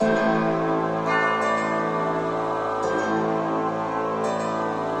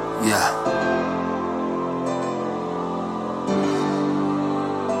Yeah.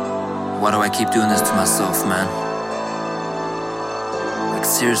 Why do I keep doing this to myself, man? Like,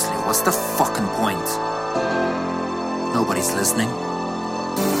 seriously, what's the fucking point? Nobody's listening.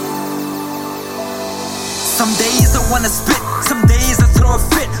 Some days I wanna spit, some days I throw a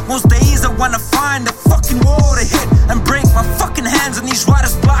fit. Most days I wanna find a fucking wall to hit and break my fucking hands on these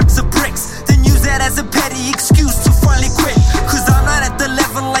writer's blocks of bricks, then use that as a petty excuse to finally quit. Cause I'm not at the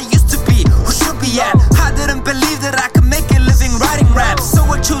level I used to be, or should be at. I didn't believe that I could make a living writing raps, so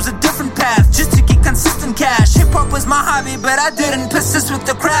I chose a different path just to get consistent cash. Hip-hop was my hobby, but I didn't persist with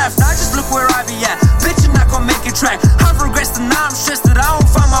the craft. Now just look where I be at, bitch, you're not gonna make a track. I've regressed and now I'm stressed that I don't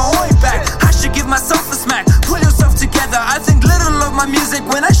find my way back. I should give myself a smack, pull yourself together. I think little of my music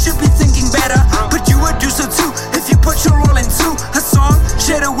when I should be thinking better, but you would do so too if you put your all into a song.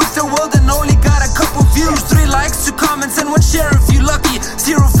 Share it with the world and only got a couple views, 3 likes, 2 comments and 1 share if you lucky.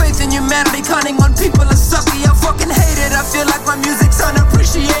 Zero faith in humanity, counting on people are sucky. I fucking hate it, I feel like my music's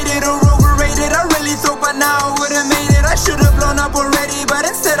unappreciated or overrated. I really thought by now I would've made it, I should've blown up already, but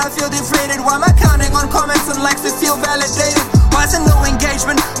instead I feel deflated. Why am I counting on comments and likes to feel validated? Why is there no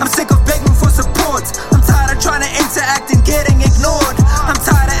engagement? I'm sick of begging for support. I'm tired of trying to interact and getting ignored. I'm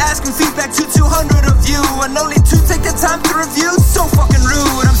tired of asking feedback to 200 of you and only 2 take the time to review. So fucking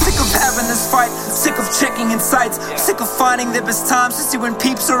rude. I'm sick of having this fight, sick of checking insights, sick of finding the best times to see when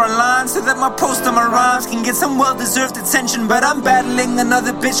peeps are online, so that my post and my rhymes can get some well-deserved attention. But I'm battling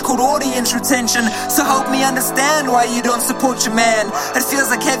another bitch called audience retention, so help me understand why you don't support your man. It feels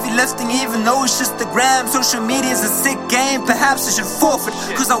like heavy lifting even though it's just the gram. Social media is a sick game, perhaps I should forfeit,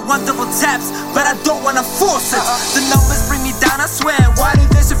 cause I want double taps, but I don't wanna force it. The numbers bring me down, I swear. Why do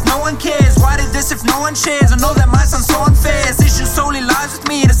this if no one cares? Why do this if no one shares? I know that might sound so unfair, this issue solely lies with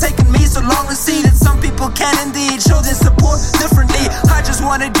me. It has taken me so long to see that some people can indeed show their support differently. I just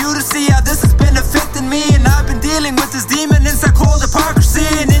wanted you to see how this has been affecting me, and I've been dealing with this demon inside called hypocrisy.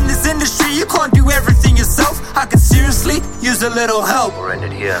 And in this industry you can't do everything yourself, I could seriously use a little help. We'll end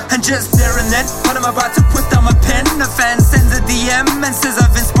it here. And just there and then, when I'm about to put down my pen, a fan sends a DM and says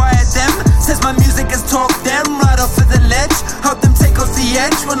I've inspired them, says my music has talked them right off of the ledge, help them take off the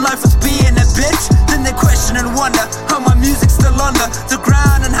edge when life was being a bitch. Then they question and wonder how my music's still under the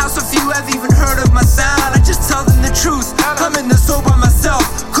ground, and how so few have even heard of my sound. I just tell them the truth, I'm in this all by myself,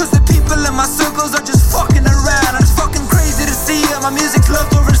 cause the people in my circles are just fucking around. It's fucking crazy to see how my music's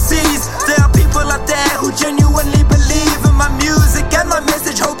loved overseas. There are people out there who genuinely believe in my music and my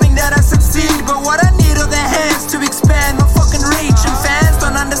message, hoping that I succeed. But what I need are their hands to expand my fucking reach, and fans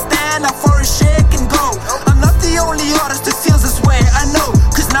don't understand how far a share can go. I'm not the only artist that feels this way, I know,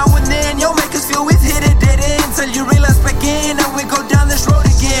 cause now and then you'll make us feel we've hit a dead end, till you realize back in and we go down this road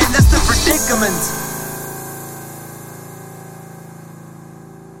again. That's the predicament.